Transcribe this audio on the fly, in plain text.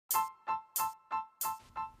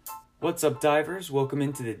What's up, divers? Welcome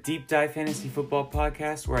into the Deep Dive Fantasy Football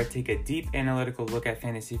Podcast, where I take a deep analytical look at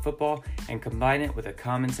fantasy football and combine it with a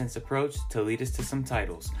common sense approach to lead us to some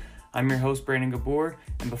titles. I'm your host, Brandon Gabor,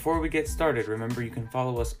 and before we get started, remember you can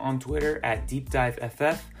follow us on Twitter at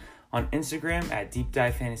DeepDiveFF, on Instagram at Deep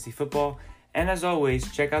Dive Fantasy Football, and as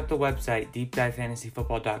always, check out the website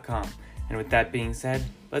deepdivefantasyfootball.com. And with that being said,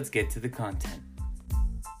 let's get to the content.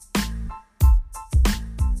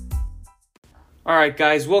 Alright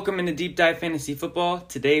guys, welcome into Deep Dive Fantasy Football.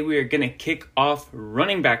 Today we are going to kick off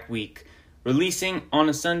running back week, releasing on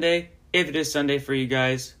a Sunday, if it is Sunday for you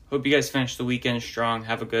guys. Hope you guys finish the weekend strong,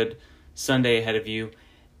 have a good Sunday ahead of you,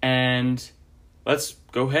 and let's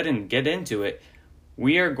go ahead and get into it.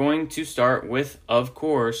 We are going to start with, of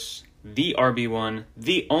course, the RB1,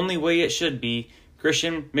 the only way it should be,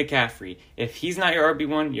 Christian McCaffrey. If he's not your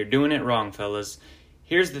RB1, you're doing it wrong, fellas.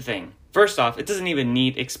 Here's the thing. First off, it doesn't even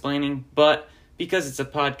need explaining, but because it's a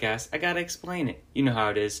podcast, I gotta explain it. You know how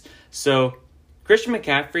it is. So, Christian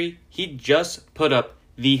McCaffrey, he just put up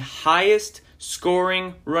the highest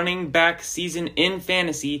scoring running back season in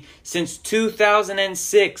fantasy since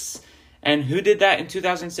 2006. And who did that in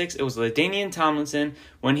 2006? It was LaDainian Tomlinson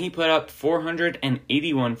when he put up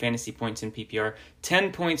 481 fantasy points in PPR,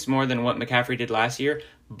 10 points more than what McCaffrey did last year.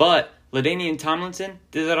 But LaDainian Tomlinson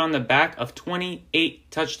did that on the back of 28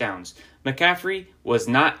 touchdowns. McCaffrey was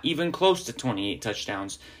not even close to 28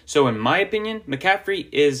 touchdowns. So in my opinion, McCaffrey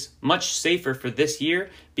is much safer for this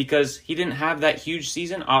year because he didn't have that huge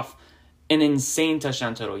season off an insane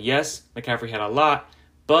touchdown total. Yes, McCaffrey had a lot,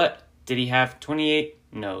 but did he have 28?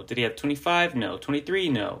 No. Did he have 25? No. 23?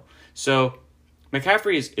 No. So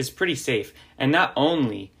McCaffrey is pretty safe. And not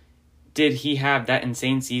only did he have that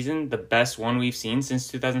insane season, the best one we've seen since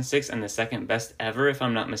 2006 and the second best ever, if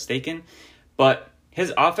I'm not mistaken, but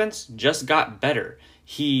his offense just got better.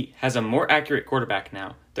 He has a more accurate quarterback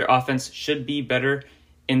now. Their offense should be better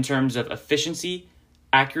in terms of efficiency,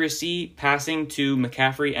 accuracy, passing to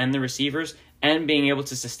McCaffrey and the receivers, and being able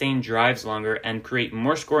to sustain drives longer and create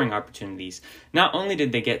more scoring opportunities. Not only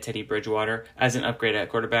did they get Teddy Bridgewater as an upgrade at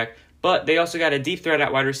quarterback, but they also got a deep threat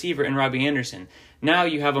at wide receiver in Robbie Anderson. Now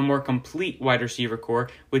you have a more complete wide receiver core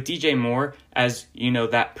with DJ Moore as, you know,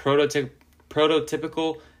 that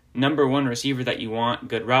prototypical number one receiver that you want,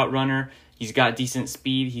 good route runner. He's got decent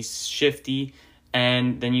speed. He's shifty.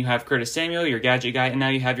 And then you have Curtis Samuel, your gadget guy, and now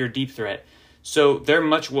you have your deep threat. So they're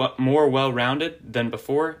much more well-rounded than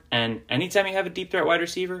before. And anytime you have a deep threat wide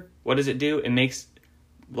receiver, what does it do? It makes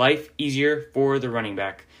life easier for the running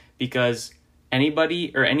back because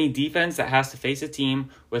anybody or any defense that has to face a team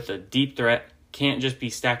with a deep threat can't just be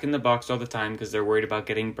stacking the box all the time because they're worried about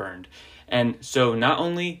getting burned. And so not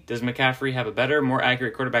only does McCaffrey have a better, more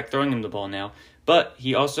accurate quarterback throwing him the ball now, but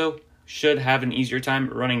he also should have an easier time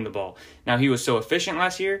running the ball. Now, he was so efficient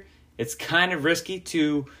last year, it's kind of risky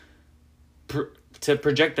to project to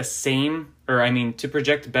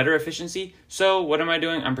project better efficiency. So what am I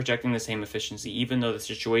doing? I'm projecting the same efficiency, even though the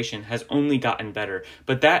situation has only gotten better.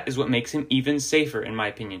 But that is what makes him even safer, in my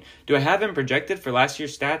opinion. Do I have him projected for last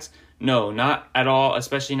year's stats? No, not at all,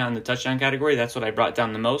 especially not in the touchdown category. That's what I brought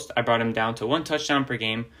down the most. I brought him down to 1 touchdown per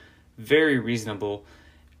game. Very reasonable.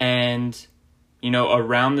 And,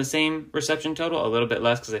 around the same reception total, a little bit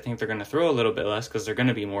less because I think they're going to throw a little bit less because they're going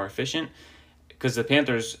to be more efficient. Because the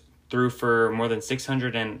Panthers threw for more than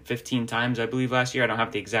 615 times, I believe, last year. I don't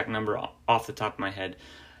have the exact number off the top of my head.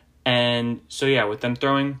 And so, yeah, with them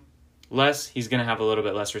throwing less, he's going to have a little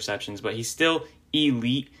bit less receptions. But he's still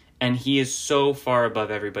elite. And he is so far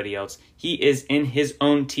above everybody else. He is in his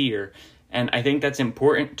own tier. And I think that's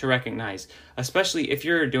important to recognize. Especially if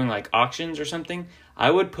you're doing like auctions or something.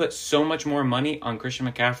 I would put so much more money on Christian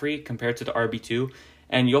McCaffrey compared to the RB2.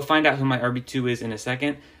 And you'll find out who my RB2 is in a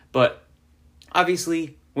second. But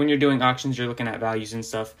obviously, when you're doing auctions, you're looking at values and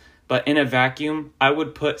stuff. But in a vacuum, I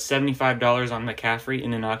would put $75 on McCaffrey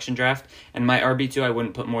in an auction draft. And my RB2, I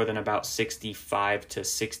wouldn't put more than about 65 to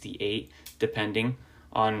 68, depending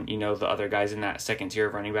on, the other guys in that second tier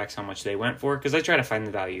of running backs, how much they went for, because I try to find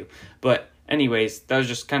the value. But anyways, that was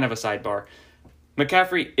just kind of a sidebar.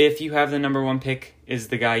 McCaffrey, if you have the number 1 pick, is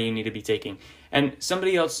the guy you need to be taking. And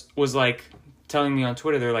somebody else was telling me on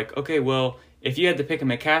Twitter, they're like, okay, well, if you had to pick a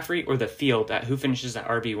McCaffrey or the field at who finishes at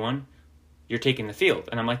RB1, you're taking the field.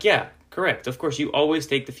 And I'm like, yeah, correct. Of course, you always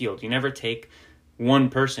take the field. You never take one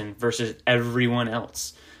person versus everyone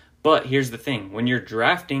else. But here's the thing. When you're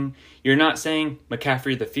drafting, you're not saying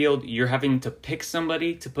McCaffrey the field. You're having to pick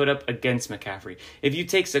somebody to put up against McCaffrey. If you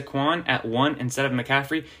take Saquon at 1 instead of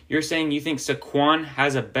McCaffrey, you're saying you think Saquon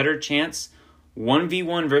has a better chance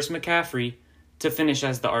 1v1 versus McCaffrey to finish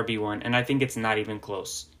as the RB1. And I think it's not even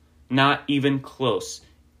close. Not even close.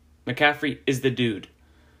 McCaffrey is the dude.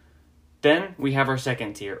 Then we have our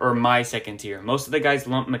second tier, or my second tier. Most of the guys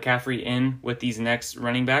lump McCaffrey in with these next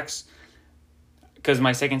running backs because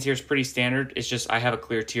my second tier is pretty standard. It's just I have a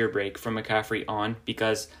clear tier break from McCaffrey on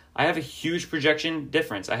because I have a huge projection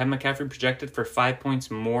difference. I have McCaffrey projected for 5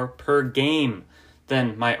 points more per game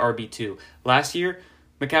than my RB2. Last year,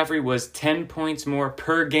 McCaffrey was 10 points more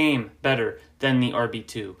per game better than the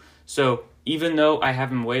RB2. So even though I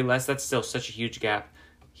have him way less, that's still such a huge gap.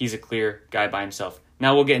 He's a clear guy by himself.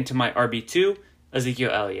 Now we'll get into my RB2,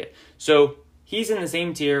 Ezekiel Elliott. So he's in the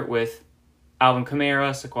same tier with Alvin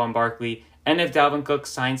Kamara, Saquon Barkley, and if Dalvin Cook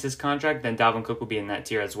signs his contract, then Dalvin Cook will be in that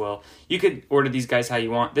tier as well. You could order these guys how you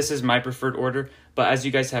want. This is my preferred order, but as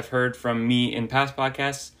you guys have heard from me in past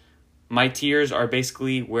podcasts, my tiers are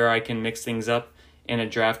basically where I can mix things up in a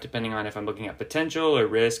draft depending on if I'm looking at potential or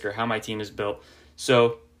risk or how my team is built.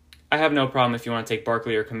 So I have no problem if you want to take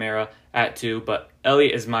Barkley or Kamara at 2, but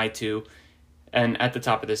Elliott is my 2 and at the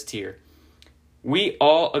top of this tier. We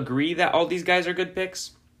all agree that all these guys are good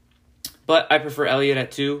picks, but I prefer Elliott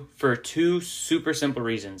at 2 for 2 super simple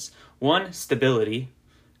reasons. 1, stability,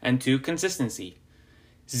 and 2, consistency.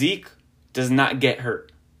 Zeke does not get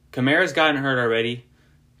hurt. Kamara's gotten hurt already.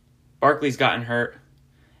 Barkley's gotten hurt.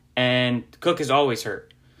 And Cook is always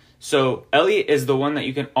hurt. So Elliott is the one that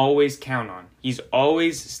you can always count on. He's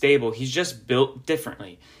always stable. He's just built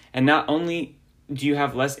differently. And not only do you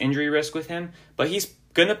have less injury risk with him, but he's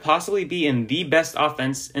going to possibly be in the best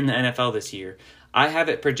offense in the NFL this year. I have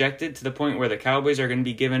it projected to the point where the Cowboys are going to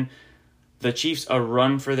be giving the Chiefs a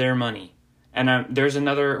run for their money. And there's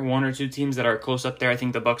another 1 or 2 teams that are close up there. I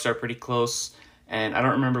think the Bucs are pretty close. And I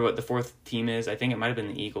don't remember what the 4th team is. I think it might have been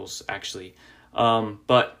the Eagles, actually.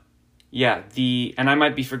 But yeah, and I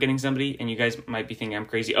might be forgetting somebody, and you guys might be thinking I'm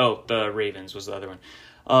crazy. Oh, the Ravens was the other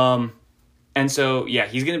one. And so, yeah,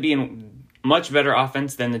 he's going to be in much better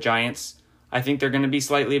offense than the Giants. I think they're going to be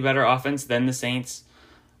slightly better offense than the Saints.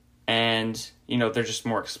 And, they're just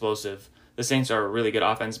more explosive. The Saints are a really good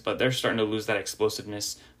offense, but they're starting to lose that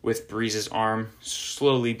explosiveness with Breeze's arm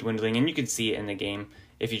slowly dwindling. And you can see it in the game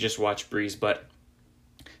if you just watch Breeze. But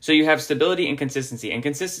so you have stability and consistency. And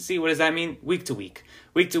consistency, what does that mean? Week to week.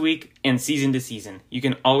 Week to week and season to season. You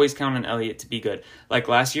can always count on Elliott to be good. Like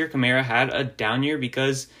last year, Kamara had a down year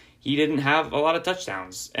because he didn't have a lot of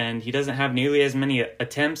touchdowns. And he doesn't have nearly as many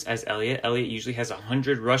attempts as Elliott. Elliott usually has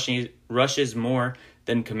 100 rushes more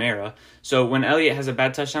than Kamara. So when Elliott has a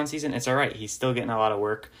bad touchdown season, it's all right. He's still getting a lot of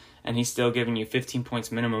work. And he's still giving you 15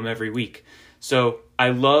 points minimum every week. So I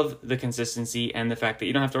love the consistency and the fact that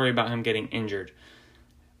you don't have to worry about him getting injured.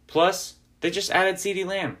 Plus, they just added CeeDee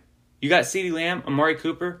Lamb. You got CeeDee Lamb, Amari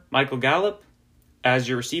Cooper, Michael Gallup as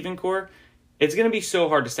your receiving core. It's going to be so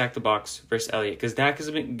hard to stack the box versus Elliott because Dak is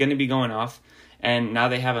going to be going off. And now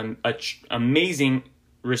they have an amazing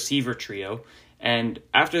receiver trio. And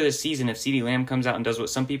after this season, if CeeDee Lamb comes out and does what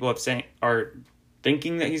some people are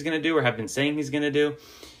thinking that he's going to do or have been saying he's going to do,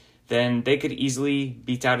 then they could easily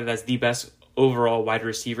be touted as the best overall wide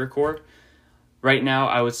receiver core. Right now,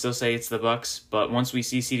 I would still say it's the Bucs, but once we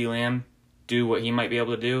see CeeDee Lamb do what he might be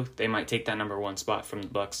able to do, they might take that number 1 spot from the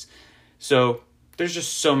Bucs. So there's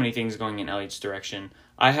just so many things going in Elliott's direction.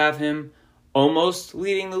 I have him almost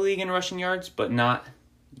leading the league in rushing yards, but not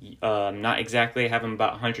exactly. I have him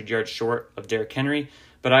about 100 yards short of Derrick Henry,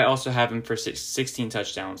 but I also have him for 16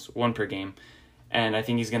 touchdowns, 1 per game, and I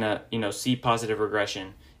think he's going to see positive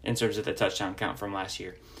regression in terms of the touchdown count from last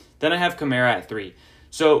year. Then I have Kamara at 3.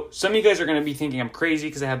 So some of you guys are going to be thinking I'm crazy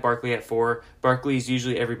because I have Barkley at 4. Barkley is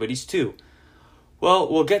usually everybody's 2.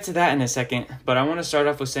 Well, we'll get to that in a second, but I want to start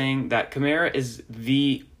off with saying that Kamara is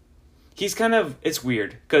it's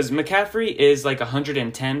weird because McCaffrey is like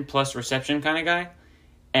 110 plus reception kind of guy,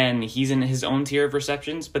 and he's in his own tier of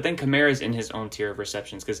receptions, but then Kamara's in his own tier of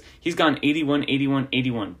receptions because he's gone 81, 81,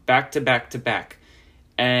 81, back to back to back.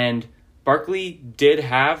 And Barkley did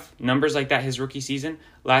have numbers like that his rookie season.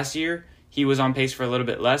 Last year, he was on pace for a little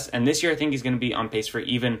bit less, and this year I think he's going to be on pace for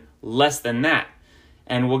even less than that.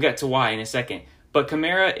 And we'll get to why in a second. But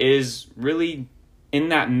Kamara is really in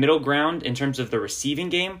that middle ground in terms of the receiving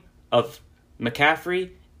game of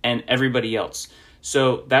McCaffrey and everybody else.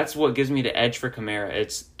 So that's what gives me the edge for Kamara.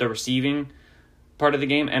 It's the receiving part of the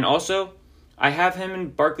game. And also, I have him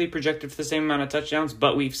and Barkley projected for the same amount of touchdowns,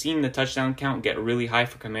 but we've seen the touchdown count get really high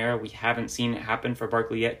for Kamara. We haven't seen it happen for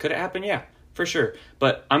Barkley yet. Could it happen? Yeah, for sure.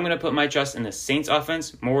 But I'm going to put my trust in the Saints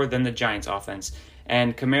offense more than the Giants offense.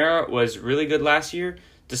 And Kamara was really good last year,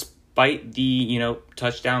 despite the,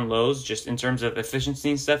 touchdown lows, just in terms of efficiency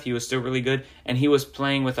and stuff. He was still really good, and he was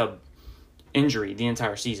playing with a injury the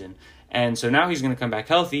entire season. And so now he's going to come back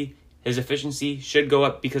healthy. His efficiency should go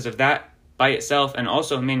up because of that by itself, and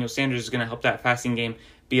also Emmanuel Sanders is going to help that passing game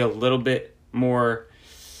be a little bit more,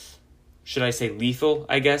 should I say lethal,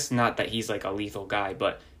 I guess? Not that he's like a lethal guy,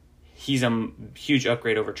 but he's a huge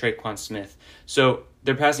upgrade over Traquan Smith. So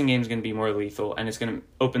their passing game is going to be more lethal, and it's going to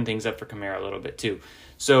open things up for Kamara a little bit too.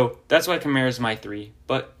 So that's why Kamara is my 3.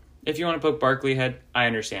 But if you want to poke Barkley ahead, I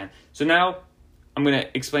understand. So now I'm going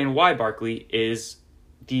to explain why Barkley is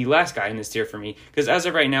the last guy in this tier for me. Because as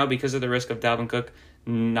of right now, because of the risk of Dalvin Cook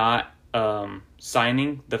not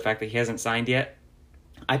signing, the fact that he hasn't signed yet,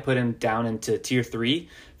 I put him down into tier 3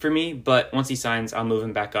 for me. But once he signs, I'll move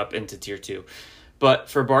him back up into tier 2. But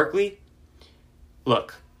for Barkley,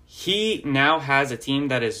 look, he now has a team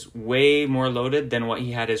that is way more loaded than what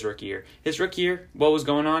he had his rookie year. His rookie year, what was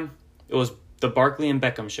going on? It was the Barkley and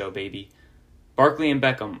Beckham show, baby. Barkley and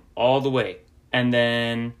Beckham all the way. And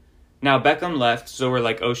then now Beckham left, so we're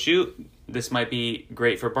like, oh shoot, this might be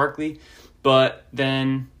great for Barkley. But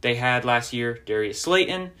then they had last year Darius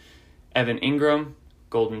Slayton, Evan Ingram,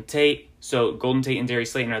 Golden Tate. So Golden Tate and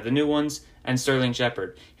Darius Slayton are the new ones, and Sterling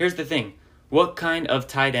Shepard. Here's the thing. What kind of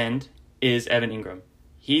tight end is Evan Ingram?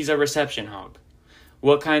 He's a reception hog.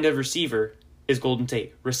 What kind of receiver is Golden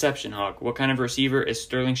Tate? Reception hog. What kind of receiver is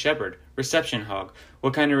Sterling Shepard? Reception hog.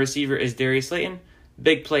 What kind of receiver is Darius Slayton?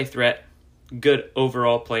 Big play threat. Good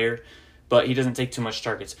overall player, but he doesn't take too much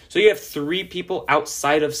targets. So you have 3 people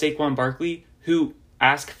outside of Saquon Barkley who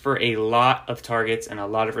ask for a lot of targets and a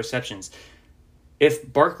lot of receptions.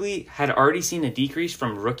 If Barkley had already seen a decrease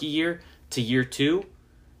from rookie year to year 2,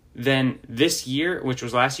 then this year, which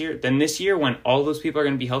was last year, then this year when all those people are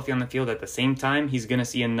going to be healthy on the field at the same time, he's going to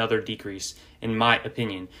see another decrease, in my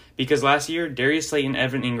opinion. Because last year, Darius Slayton,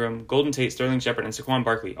 Evan Ingram, Golden Tate, Sterling Shepard, and Saquon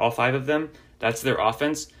Barkley, all 5 of them, that's their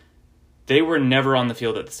offense. They were never on the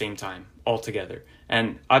field at the same time altogether.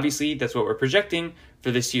 And obviously, that's what we're projecting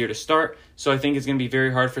for this year to start. So I think it's going to be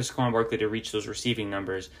very hard for Saquon Barkley to reach those receiving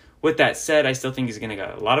numbers. With that said, I still think he's going to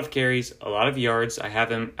get a lot of carries, a lot of yards. I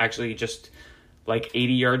have him actually just like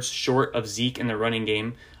 80 yards short of Zeke in the running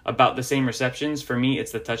game. About the same receptions. For me,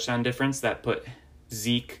 it's the touchdown difference that put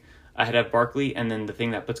Zeke ahead of Barkley. And then the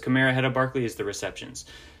thing that puts Kamara ahead of Barkley is the receptions.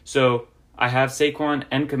 So I have Saquon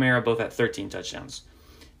and Kamara both at 13 touchdowns.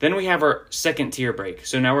 Then we have our second tier break.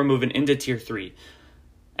 So now we're moving into tier 3.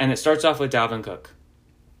 And it starts off with Dalvin Cook.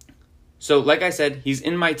 So like I said, he's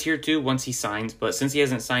in my tier 2 once he signs. But since he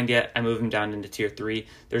hasn't signed yet, I move him down into tier 3.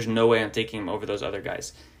 There's no way I'm taking him over those other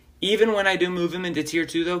guys. Even when I do move him into tier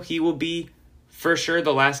 2, though, he will be for sure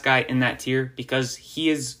the last guy in that tier because he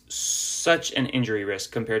is such an injury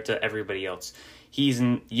risk compared to everybody else. He's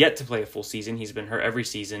yet to play a full season. He's been hurt every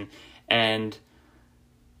season. And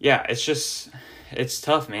yeah, it's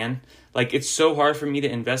tough, man. Like, it's so hard for me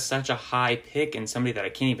to invest such a high pick in somebody that I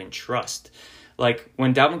can't even trust. Like,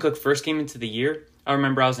 when Dalvin Cook first came into the year, I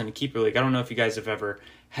remember I was in a keeper league. I don't know if you guys have ever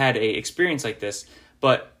had a experience like this,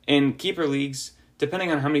 but in keeper leagues,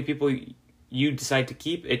 depending on how many people you decide to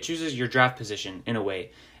keep, it chooses your draft position in a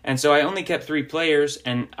way. And so I only kept 3 players,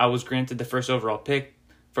 and I was granted the first overall pick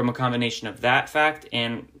from a combination of that fact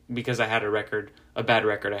and because I had a bad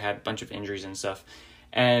record. I had a bunch of injuries and stuff.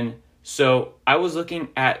 And so I was looking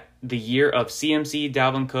at the year of CMC,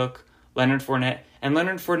 Dalvin Cook, Leonard Fournette, and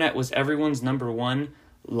Leonard Fournette was everyone's number 1,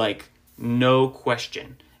 like, no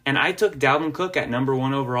question. And I took Dalvin Cook at number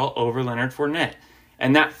 1 overall over Leonard Fournette.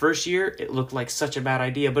 And that first year, it looked like such a bad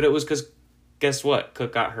idea, but it was because, guess what?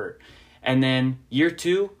 Cook got hurt. And then year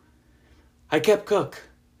 2, I kept Cook.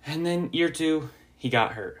 And then year 2, he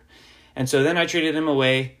got hurt. And so then I traded him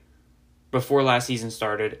away before last season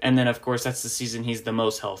started. And then, of course, that's the season he's the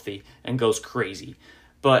most healthy and goes crazy.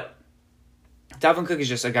 But Dalvin Cook is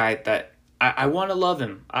just a guy that I want to love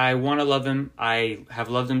him. I want to love him. I have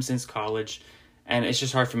loved him since college. And it's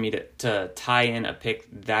just hard for me to tie in a pick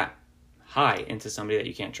that high into somebody that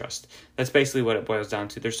you can't trust. That's basically what it boils down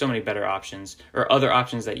to. There's so many better options or other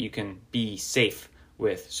options that you can be safe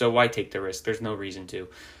with. So why take the risk? There's no reason to.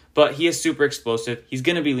 But he is super explosive. He's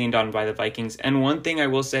going to be leaned on by the Vikings. And one thing I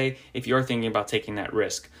will say, if you're thinking about taking that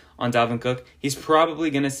risk on Dalvin Cook, he's probably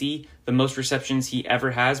going to see the most receptions he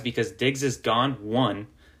ever has because Diggs is gone. 1.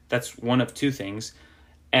 That's one of 2 things.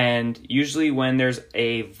 And usually when there's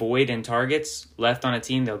a void in targets left on a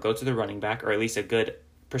team, they'll go to the running back, or at least a good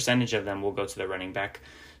percentage of them will go to the running back.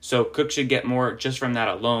 So Cook should get more just from that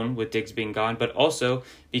alone with Diggs being gone, but also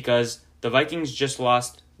because the Vikings just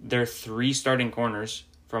lost their 3 starting corners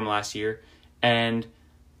from last year, and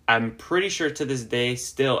I'm pretty sure to this day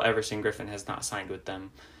still Everson Griffin has not signed with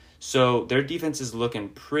them. So their defense is looking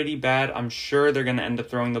pretty bad. I'm sure they're going to end up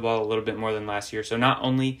throwing the ball a little bit more than last year. So not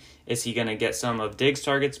only is he going to get some of Diggs'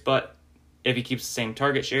 targets, but if he keeps the same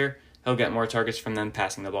target share, he'll get more targets from them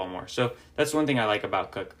passing the ball more. So that's one thing I like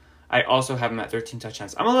about Cook. I also have him at 13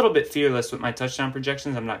 touchdowns. I'm a little bit fearless with my touchdown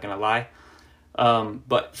projections, I'm not going to lie.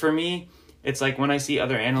 But for me, it's like when I see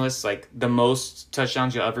other analysts, like the most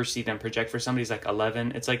touchdowns you'll ever see them project for somebody's like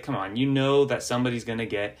 11. It's like, come on, you know that somebody's going to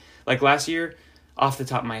get, like last year, off the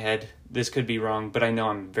top of my head, this could be wrong, but I know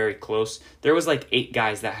I'm very close. There was like 8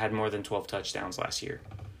 guys that had more than 12 touchdowns last year.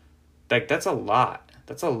 Like, that's a lot.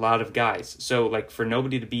 That's a lot of guys. So, like, for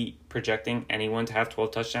nobody to be projecting anyone to have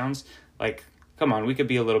 12 touchdowns, like, come on, we could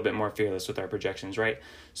be a little bit more fearless with our projections, right?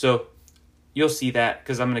 So, you'll see that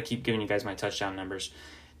because I'm going to keep giving you guys my touchdown numbers.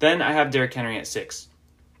 Then I have Derrick Henry at 6.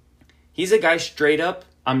 He's a guy straight up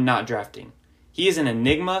I'm not drafting. He is an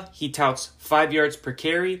enigma. He touts 5 yards per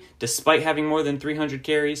carry, despite having more than 300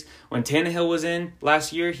 carries. When Tannehill was in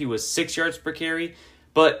last year, he was 6 yards per carry.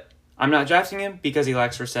 But I'm not drafting him because he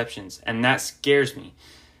lacks receptions, and that scares me.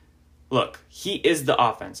 Look, he is the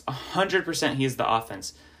offense. 100% he is the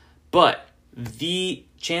offense. But the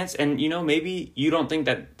chance, and maybe you don't think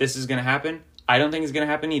that this is going to happen. I don't think it's going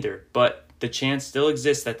to happen either. But the chance still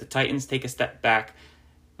exists that the Titans take a step back.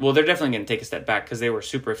 Well, they're definitely going to take a step back because they were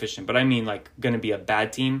super efficient. But I mean, like, going to be a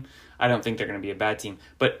bad team. I don't think they're going to be a bad team.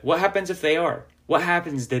 But what happens if they are? What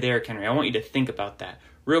happens to Derrick Henry? I want you to think about that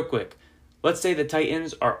real quick. Let's say the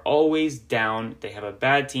Titans are always down. They have a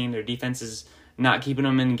bad team. Their defense is not keeping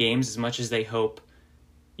them in games as much as they hope.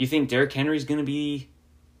 You think Derrick Henry is going to be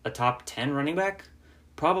a top 10 running back?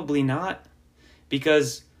 Probably not.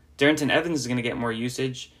 Because Darrynton Evans is going to get more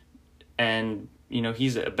usage. And,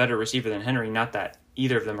 he's a better receiver than Henry. Not that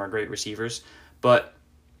either of them are great receivers. But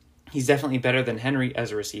he's definitely better than Henry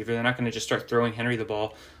as a receiver. They're not going to just start throwing Henry the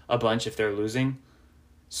ball a bunch if they're losing.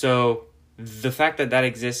 So the fact that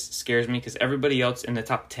exists scares me because everybody else in the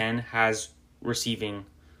top 10 has receiving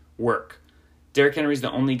work. Derrick Henry is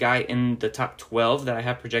the only guy in the top 12 that I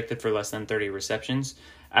have projected for less than 30 receptions.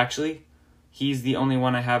 Actually, he's the only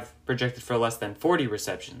one I have projected for less than 40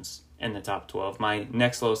 receptions in the top 12. My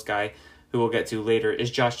next lowest guy, who we'll get to later, is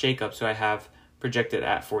Josh Jacobs, who I have projected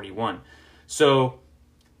at 41. So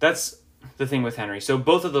that's the thing with Henry. So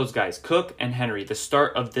both of those guys, Cook and Henry, the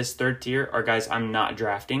start of this third tier are guys I'm not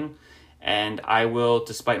drafting. And I will,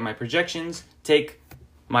 despite my projections, take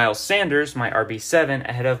Miles Sanders, my RB7,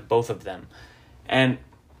 ahead of both of them. And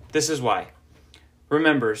this is why.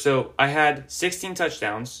 Remember, so I had 16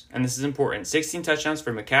 touchdowns, and this is important. 16 touchdowns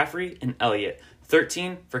for McCaffrey and Elliott.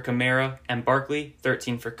 13 for Kamara and Barkley.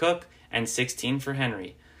 13 for Cook, and 16 for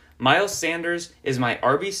Henry. Miles Sanders is my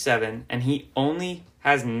RB7, and he only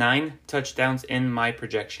has 9 touchdowns in my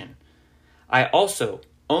projection. I also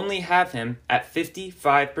only have him at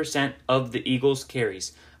 55% of the Eagles'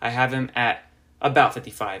 carries. I have him at about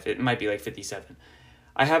 55. It might be like 57.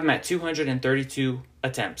 I have him at 232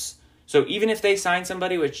 attempts. So even if they sign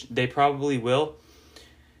somebody, which they probably will,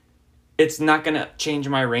 it's not going to change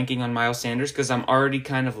my ranking on Miles Sanders because I'm already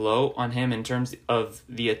kind of low on him in terms of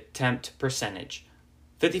the attempt percentage.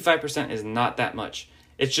 55% is not that much.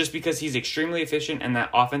 It's just because he's extremely efficient and that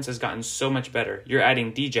offense has gotten so much better. You're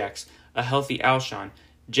adding Djax, a healthy Alshon.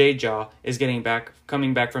 J-Jaw is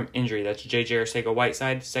coming back from injury. That's J.J.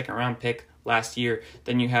 Arcega-Whiteside, second-round pick last year.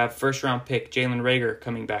 Then you have first-round pick Jalen Reagor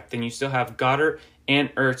coming back. Then you still have Goddard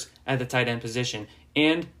and Ertz at the tight end position.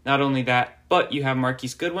 And not only that, but you have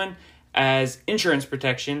Marquise Goodwin as insurance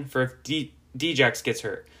protection for if Djax gets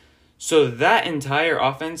hurt. So that entire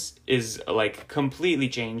offense is like completely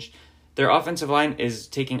changed. Their offensive line is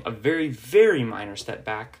taking a very, very minor step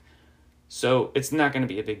back. So it's not going to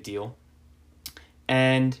be a big deal.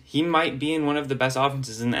 And he might be in one of the best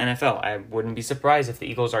offenses in the NFL. I wouldn't be surprised if the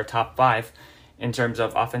Eagles are top 5 in terms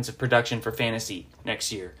of offensive production for fantasy next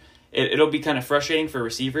year. It'll be kind of frustrating for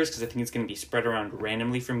receivers because I think it's going to be spread around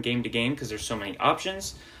randomly from game to game because there's so many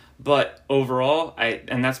options. But overall,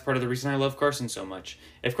 and that's part of the reason I love Carson so much.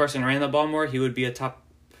 If Carson ran the ball more, he would be a top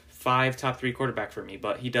 5, top 3 quarterback for me.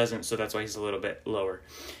 But he doesn't, so that's why he's a little bit lower.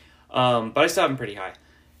 But I still have him pretty high.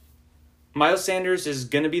 Miles Sanders is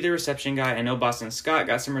going to be the reception guy. I know Boston Scott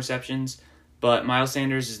got some receptions, but Miles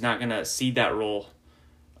Sanders is not going to cede that role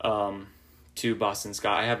to Boston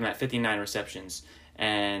Scott. I have him at 59 receptions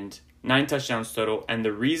and 9 touchdowns total. And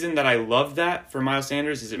the reason that I love that for Miles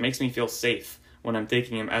Sanders is it makes me feel safe when I'm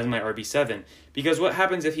taking him as my RB7. Because what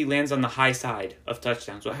happens if he lands on the high side of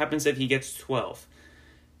touchdowns? What happens if he gets 12?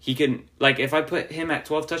 He can, like, if I put him at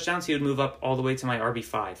 12 touchdowns, he would move up all the way to my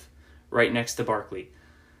RB5, right next to Barkley.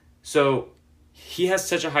 So he has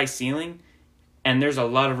such a high ceiling, and there's a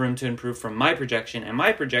lot of room to improve from my projection. And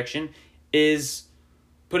my projection is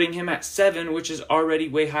putting him at 7, which is already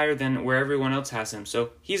way higher than where everyone else has him.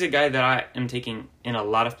 So he's a guy that I am taking in a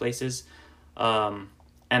lot of places.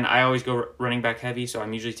 And I always go running back heavy, so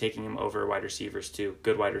I'm usually taking him over wide receivers too,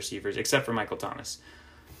 good wide receivers, except for Michael Thomas.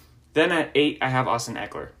 Then at 8, I have Austin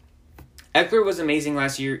Ekeler. Ekeler was amazing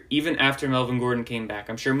last year, even after Melvin Gordon came back.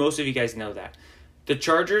 I'm sure most of you guys know that. The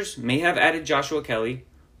Chargers may have added Joshua Kelly,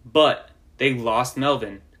 but they lost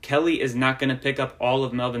Melvin. Kelly is not going to pick up all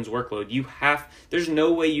of Melvin's workload. There's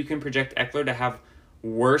no way you can project Ekeler to have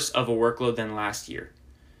worse of a workload than last year.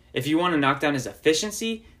 If you want to knock down his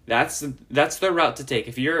efficiency, that's the route to take.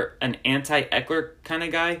 If you're an anti-Ekeler kind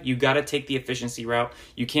of guy, you got to take the efficiency route.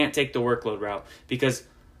 You can't take the workload route because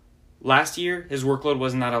last year his workload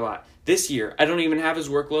was not a lot. This year, I don't even have his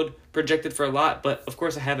workload projected for a lot, but of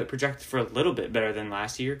course I have it projected for a little bit better than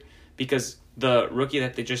last year because the rookie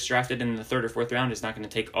that they just drafted in the 3rd or 4th round is not going to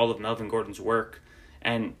take all of Melvin Gordon's work.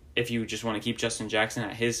 And if you just want to keep Justin Jackson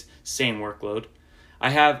at his same workload, I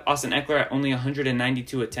have Austin Ekeler at only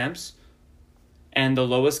 192 attempts. And the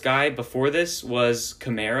lowest guy before this was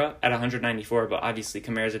Kamara at 194, but obviously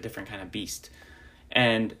Kamara's a different kind of beast.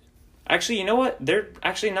 And actually, you know what? They're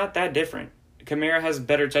actually not that different. Kamara has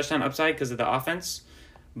better touchdown upside because of the offense,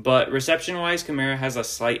 but reception-wise, Kamara has a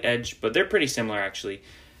slight edge, but they're pretty similar actually.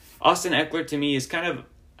 Austin Ekeler to me is kind of,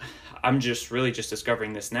 I'm just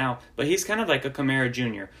discovering this now, but he's kind of like a Kamara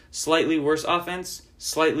Jr. Slightly worse offense,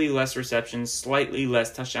 slightly less receptions, slightly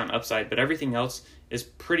less touchdown upside, but everything else is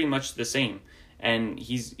pretty much the same, and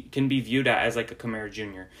he's can be viewed as like a Kamara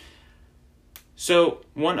Jr. So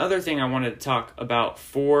one other thing I wanted to talk about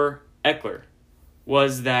for Ekeler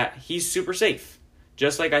was that he's super safe.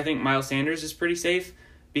 Just like I think Miles Sanders is pretty safe,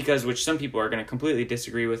 which some people are going to completely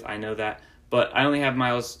disagree with, I know that, but I only have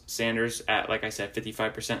Miles Sanders at, like I said,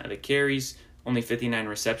 55% of the carries, only 59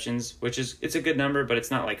 receptions, it's a good number, but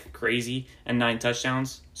it's not like crazy, and 9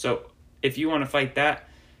 touchdowns. So if you want to fight that,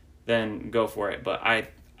 then go for it. But I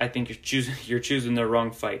think you're choosing the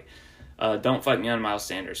wrong fight. Don't fight me on Miles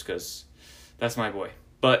Sanders because that's my boy.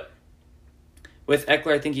 But with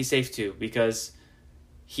Ekeler, I think he's safe too because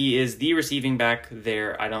he is the receiving back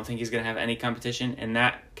there. I don't think he's going to have any competition in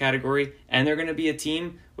that category. And they're going to be a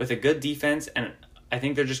team with a good defense, and I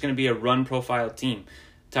think they're just going to be a run-profile team.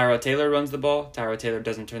 Tyrod Taylor runs the ball. Tyrod Taylor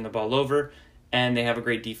doesn't turn the ball over, and they have a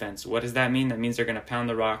great defense. What does that mean? That means they're going to pound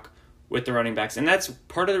the rock with the running backs. And that's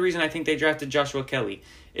part of the reason I think they drafted Joshua Kelly,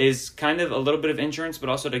 is kind of a little bit of insurance, but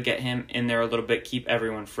also to get him in there a little bit, keep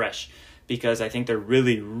everyone fresh, because I think they're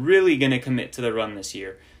really, really going to commit to the run this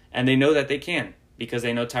year. And they know that they can, because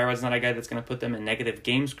they know Tyrod's not a guy that's going to put them in negative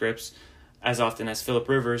game scripts as often as Phillip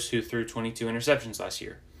Rivers, who threw 22 interceptions last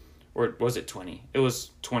year. Or was it 20? It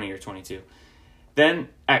was 20 or 22. Then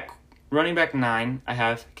at running back 9, I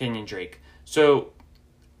have Kenyon Drake. So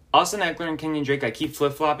Austin Ekeler and Kenyon Drake, I keep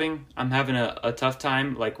flip-flopping. I'm having a tough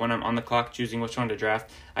time, like when I'm on the clock choosing which one to draft.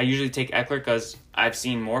 I usually take Ekeler because I've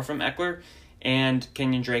seen more from Ekeler, and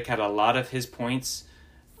Kenyon Drake had a lot of his points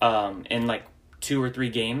in like 2 or 3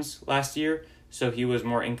 games last year, so he was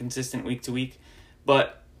more inconsistent week to week.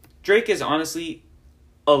 But Drake is honestly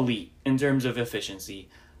elite in terms of efficiency.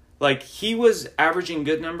 Like, he was averaging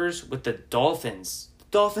good numbers with the Dolphins. The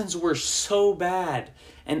Dolphins were so bad.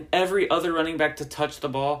 And every other running back to touch the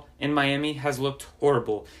ball in Miami has looked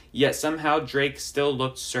horrible. Yet somehow Drake still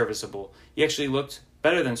looked serviceable. He actually looked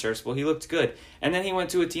better than serviceable. He looked good. And then he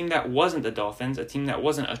went to a team that wasn't the Dolphins, a team that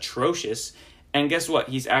wasn't atrocious. And guess what?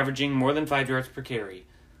 He's averaging more than 5 yards per carry.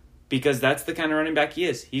 Because that's the kind of running back he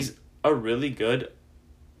is. He's a really good,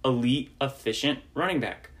 elite, efficient running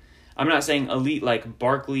back. I'm not saying elite like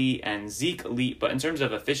Barkley and Zeke elite, but in terms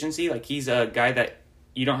of efficiency, like he's a guy that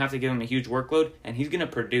you don't have to give him a huge workload, and he's going to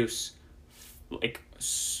produce like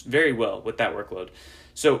very well with that workload.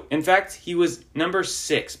 So, in fact, he was number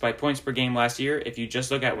 6 by points per game last year if you just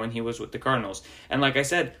look at when he was with the Cardinals. And like I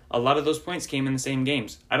said, a lot of those points came in the same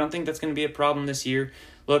games. I don't think that's going to be a problem this year.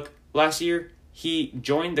 Look, last year, he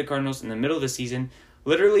joined the Cardinals in the middle of the season.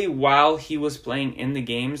 Literally, while he was playing in the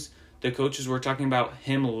games, the coaches were talking about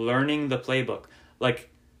him learning the playbook. Like,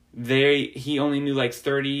 he only knew like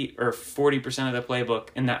 30 or 40% of the playbook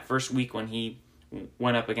in that first week when he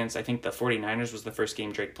went up against, I think the 49ers was the first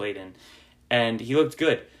game Drake played in. And he looked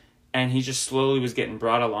good. And he just slowly was getting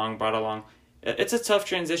brought along. It's a tough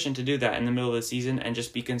transition to do that in the middle of the season and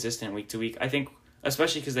just be consistent week to week. I think,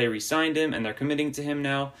 especially because they re-signed him and they're committing to him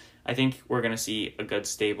now, I think we're going to see a good,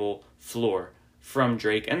 stable floor from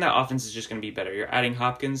Drake, and that offense is just going to be better. You're adding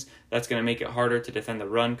Hopkins. That's going to make it harder to defend the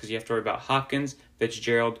run because you have to worry about Hopkins,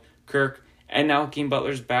 Fitzgerald, Kirk, and now Hakeem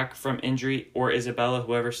Butler's back from injury, or Isabella,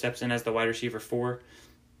 whoever steps in as the wide receiver 4.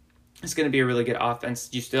 It's going to be a really good offense.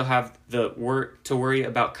 You still have the work to worry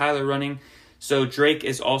about Kyler running. So Drake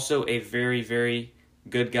is also a very, very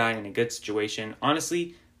good guy in a good situation.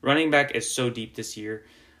 Honestly, running back is so deep this year.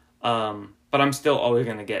 But I'm still always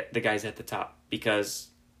going to get the guys at the top because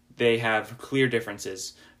they have clear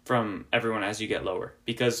differences from everyone as you get lower.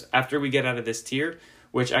 Because after we get out of this tier,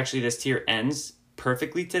 which actually this tier ends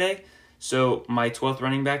perfectly today, so my 12th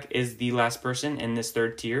running back is the last person in this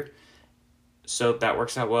third tier. So that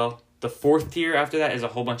works out well. The fourth tier after that is a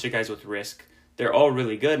whole bunch of guys with risk. They're all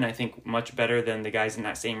really good, and I think much better than the guys in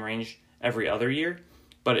that same range every other year.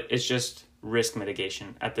 But it's just risk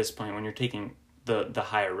mitigation at this point when you're taking the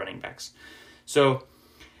higher running backs. So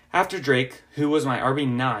after Drake, who was my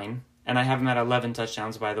RB9, and I have him at 11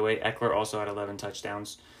 touchdowns, by the way. Eckler also had 11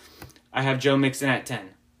 touchdowns. I have Joe Mixon at 10.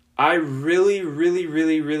 I really, really,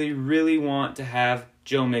 really, really, really want to have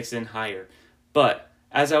Joe Mixon higher. But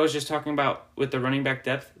as I was just talking about with the running back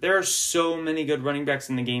depth, there are so many good running backs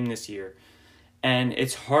in the game this year. And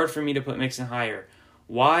it's hard for me to put Mixon higher.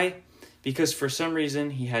 Why? Because for some reason,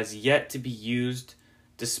 he has yet to be used,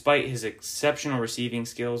 despite his exceptional receiving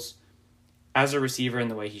skills, as a receiver in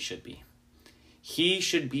the way he should be. He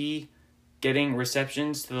should be getting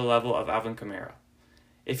receptions to the level of Alvin Kamara.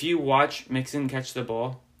 If you watch Mixon catch the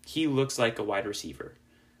ball, he looks like a wide receiver.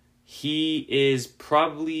 He is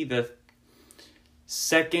probably the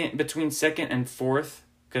between second and fourth,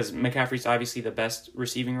 because McCaffrey's obviously the best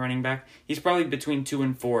receiving running back. He's probably between 2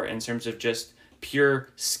 and 4 in terms of just pure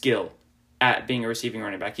skill at being a receiving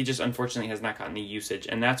running back. He just unfortunately has not gotten the usage,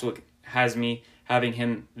 and that's what has me having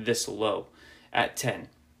him this low at 10.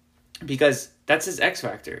 Because that's his X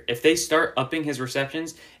factor. If they start upping his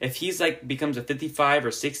receptions, if he's becomes a 55 or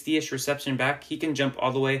 60-ish reception back, he can jump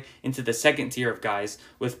all the way into the second tier of guys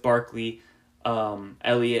with Barkley,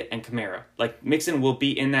 Elliott, and Kamara. Mixon will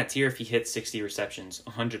be in that tier if he hits 60 receptions,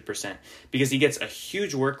 100%. Because he gets a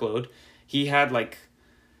huge workload. He had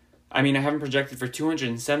I have him projected for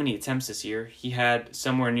 270 attempts this year. He had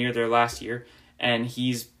somewhere near there last year. And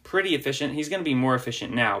he's pretty efficient. He's going to be more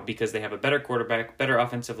efficient now because they have a better quarterback, better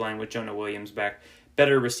offensive line with Jonah Williams back,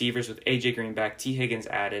 better receivers with A.J. Green back, T. Higgins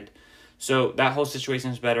added. So that whole situation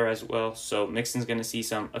is better as well. So Mixon's going to see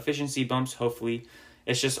some efficiency bumps, hopefully.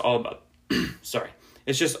 It's just all about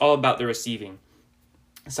It's just all about the receiving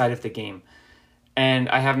side of the game. And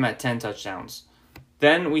I have him at 10 touchdowns.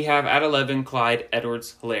 Then we have at 11 Clyde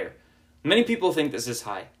Edwards-Helaire. Many people think this is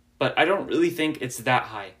high, but I don't really think it's that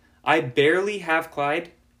high. I barely have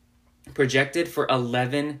Clyde projected for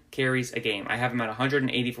 11 carries a game. I have him at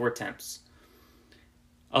 184 attempts.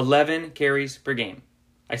 11 carries per game.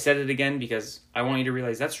 I said it again because I want you to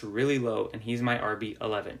realize that's really low, and he's my RB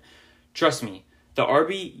 11. Trust me, the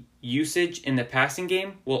RB usage in the passing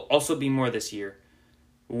game will also be more this year.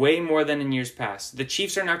 Way more than in years past. The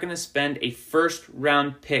Chiefs are not going to spend a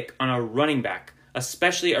first-round pick on a running back,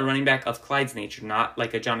 especially a running back of Clyde's nature, not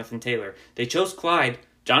like a Jonathan Taylor. They chose Clyde.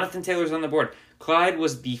 Jonathan Taylor's on the board. Clyde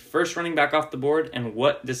was the first running back off the board, and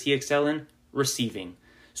what does he excel in? Receiving.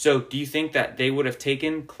 So do you think that they would have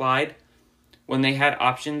taken Clyde when they had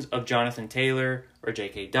options of Jonathan Taylor or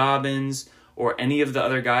J.K. Dobbins or any of the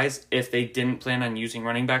other guys if they didn't plan on using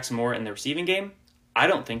running backs more in the receiving game? I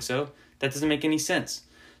don't think so. That doesn't make any sense.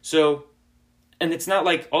 So, and it's not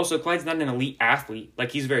also Clyde's not an elite athlete.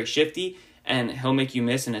 He's very shifty, and he'll make you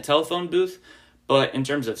miss in a telephone booth. But in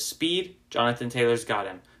terms of speed, Jonathan Taylor's got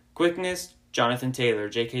him. Quickness, Jonathan Taylor,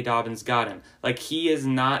 J.K. Dobbins got him. He is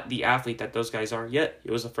not the athlete that those guys are yet.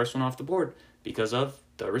 He was the first one off the board because of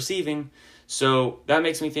the receiving. So that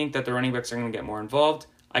makes me think that the running backs are going to get more involved.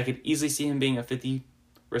 I could easily see him being a 50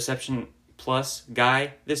 reception plus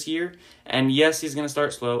guy this year. And yes, he's going to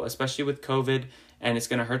start slow, especially with COVID, and it's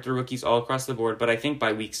going to hurt the rookies all across the board. But I think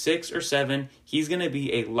by week 6 or 7, he's going to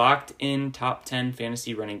be a locked-in top 10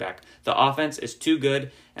 fantasy running back. The offense is too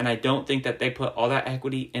good, and I don't think that they put all that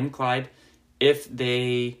equity in Clyde if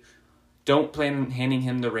they don't plan on handing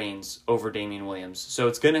him the reins over Damian Williams. So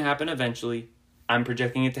it's going to happen eventually. I'm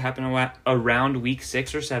projecting it to happen around week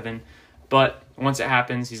 6 or 7. But once it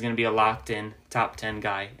happens, he's going to be a locked-in top 10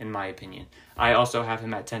 guy, in my opinion. I also have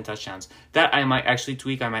him at 10 touchdowns. That I might actually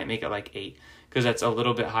tweak. I might make it 8. Because that's a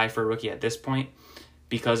little bit high for a rookie at this point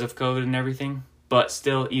because of COVID and everything. But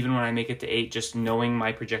still, even when I make it to 8, just knowing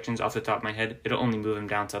my projections off the top of my head, it'll only move him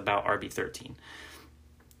down to about RB13.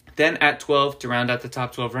 Then at 12, to round out the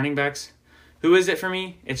top 12 running backs, who is it for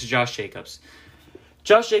me? It's Josh Jacobs.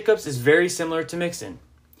 Josh Jacobs is very similar to Mixon.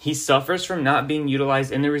 He suffers from not being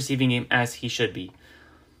utilized in the receiving game as he should be.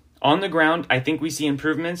 On the ground, I think we see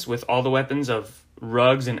improvements with all the weapons of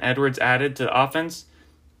Ruggs and Edwards added to the offense.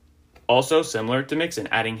 Also similar to Mixon,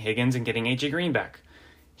 adding Higgins and getting A.J. Green back.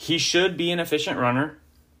 He should be an efficient runner,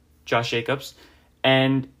 Josh Jacobs,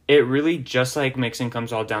 And it really, just like Mixon,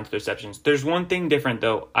 comes all down to the receptions. There's one thing different,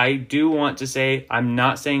 though. I do want to say, I'm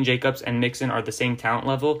not saying Jacobs and Mixon are the same talent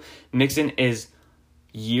level. Mixon is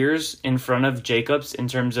years in front of Jacobs in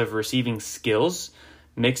terms of receiving skills.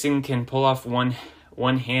 Mixon can pull off one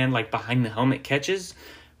hand, like behind the helmet catches.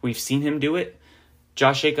 We've seen him do it.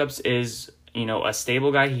 Josh Jacobs is, a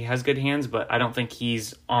stable guy. He has good hands, but I don't think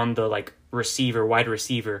he's on the wide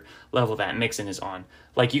receiver level that Mixon is on.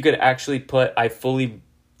 You could actually I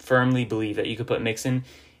firmly believe that you could put Mixon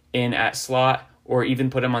in at slot or even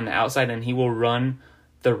put him on the outside and he will run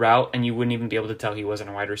the route and you wouldn't even be able to tell he wasn't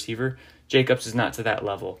a wide receiver. Jacobs is not to that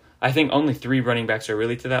level. I think only 3 running backs are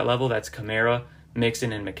really to that level. That's Kamara,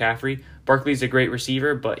 Mixon, and McCaffrey. Barkley's a great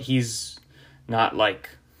receiver, but he's not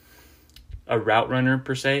a route runner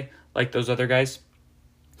per se, like those other guys.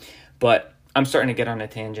 But I'm starting to get on a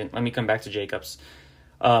tangent. Let me come back to Jacobs.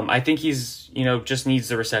 I think he's, just needs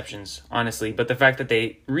the receptions, honestly. But the fact that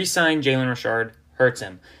they re-signed Jalen Richard hurts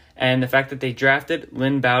him. And the fact that they drafted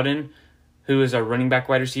Lynn Bowden, who is a running back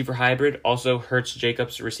wide receiver hybrid, also hurts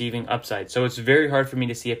Jacobs' receiving upside. So it's very hard for me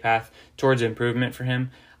to see a path towards improvement for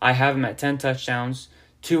him. I have him at 10 touchdowns,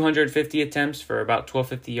 250 attempts for about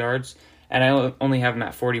 1,250 yards, and I only have him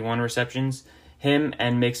at 41 receptions. Him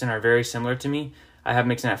and Mixon are very similar to me. I have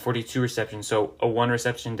Mixon at 42 receptions, so a 1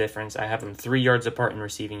 reception difference. I have them 3 yards apart in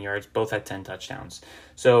receiving yards, both at 10 touchdowns.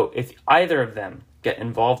 So if either of them get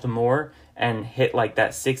involved more and hit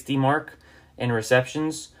that 60 mark in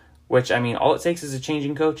receptions, which, all it takes is a change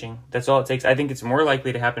in coaching. That's all it takes. I think it's more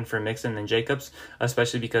likely to happen for Mixon than Jacobs,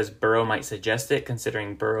 especially because Burrow might suggest it,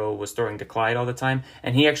 considering Burrow was throwing to Clyde all the time.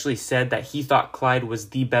 And he actually said that he thought Clyde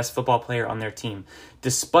was the best football player on their team,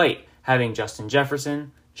 despite having Justin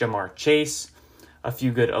Jefferson, Jamar Chase, a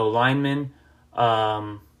few good O-linemen. Who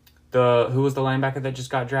was the linebacker that just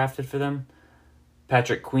got drafted for them?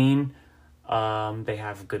 Patrick Queen. They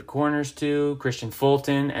have good corners too, Christian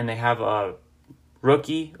Fulton, and they have a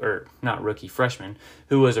freshman,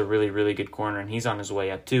 who was a really, really good corner, and he's on his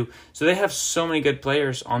way up too. So they have so many good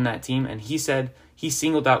players on that team, and he said he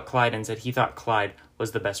singled out Clyde and said he thought Clyde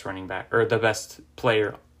was the best running back, or the best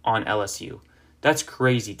player on LSU. That's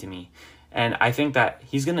crazy to me. And I think that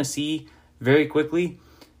he's going to see very quickly,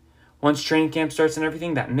 once training camp starts and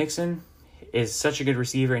everything, that Mixon is such a good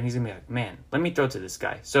receiver, and he's going to be like, man, let me throw to this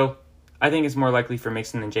guy. So I think it's more likely for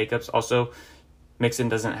Mixon than Jacobs. Also, Mixon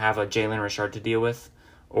doesn't have a Jalen Richard to deal with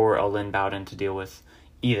or a Lynn Bowden to deal with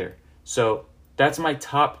either. So that's my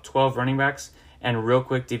top 12 running backs. And real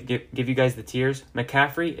quick, to give you guys the tiers,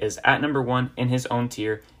 McCaffrey is at number 1 in his own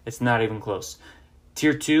tier. It's not even close.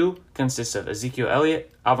 Tier 2 consists of Ezekiel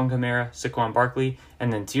Elliott, Alvin Kamara, Saquon Barkley,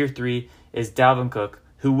 and then Tier 3 is Dalvin Cook,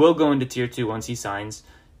 who will go into Tier 2 once he signs,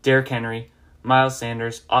 Derrick Henry, Miles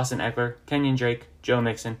Sanders, Austin Eckler, Kenyon Drake, Joe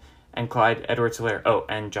Mixon, and Clyde Edwards-Helaire. Oh,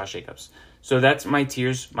 and Josh Jacobs. So that's my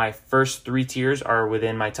tiers. My first 3 tiers are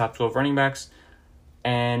within my top 12 running backs.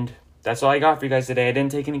 And that's all I got for you guys today. I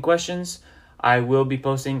didn't take any questions. I will be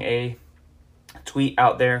posting a tweet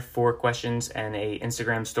out there for questions and a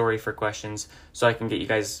Instagram story for questions so I can get you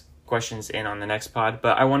guys questions in on the next pod.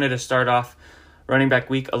 But I wanted to start off running back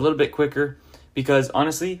week a little bit quicker because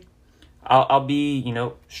honestly, I'll be,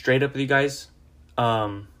 straight up with you guys.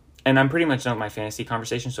 And I'm pretty much done with my fantasy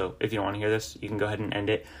conversation. So if you don't want to hear this, you can go ahead and end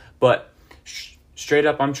it. But straight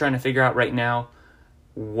up, I'm trying to figure out right now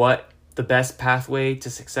what the best pathway to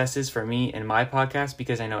success is for me and my podcast,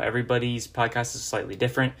 because I know everybody's podcast is slightly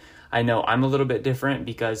different. I know I'm a little bit different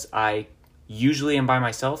because I usually am by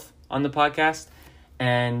myself on the podcast,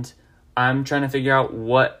 and I'm trying to figure out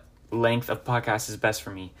what length of podcast is best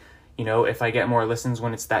for me. If I get more listens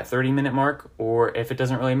when it's that 30-minute mark, or if it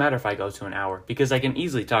doesn't really matter if I go to an hour, because I can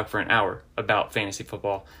easily talk for an hour about fantasy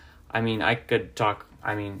football. I could talk,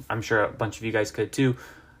 I'm sure a bunch of you guys could too.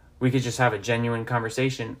 We could just have a genuine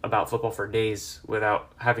conversation about football for days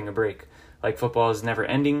without having a break. Football is never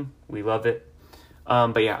ending. We love it.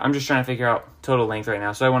 But yeah, I'm just trying to figure out total length right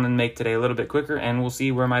now. So I wanted to make today a little bit quicker, and we'll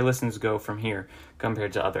see where my listens go from here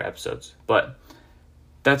compared to other episodes. But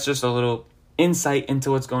that's just a little insight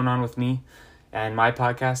into what's going on with me and my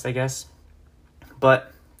podcast, I guess.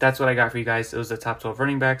 But that's what I got for you guys. It was the top 12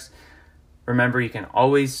 running backs. Remember, you can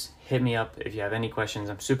always hit me up if you have any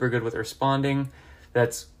questions. I'm super good with responding.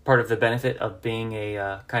 That's part of the benefit of being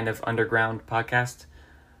a kind of underground podcast.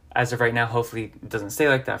 As of right now, hopefully it doesn't stay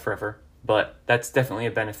like that forever. But that's definitely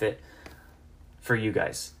a benefit for you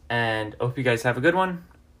guys. And I hope you guys have a good one.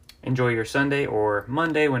 Enjoy your Sunday or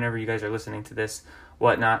Monday, whenever you guys are listening to this,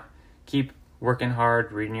 whatnot. Keep working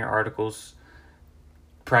hard, reading your articles,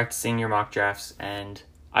 practicing your mock drafts, and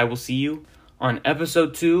I will see you on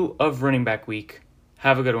episode 2 of Running Back Week.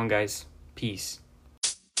 Have a good one, guys. Peace.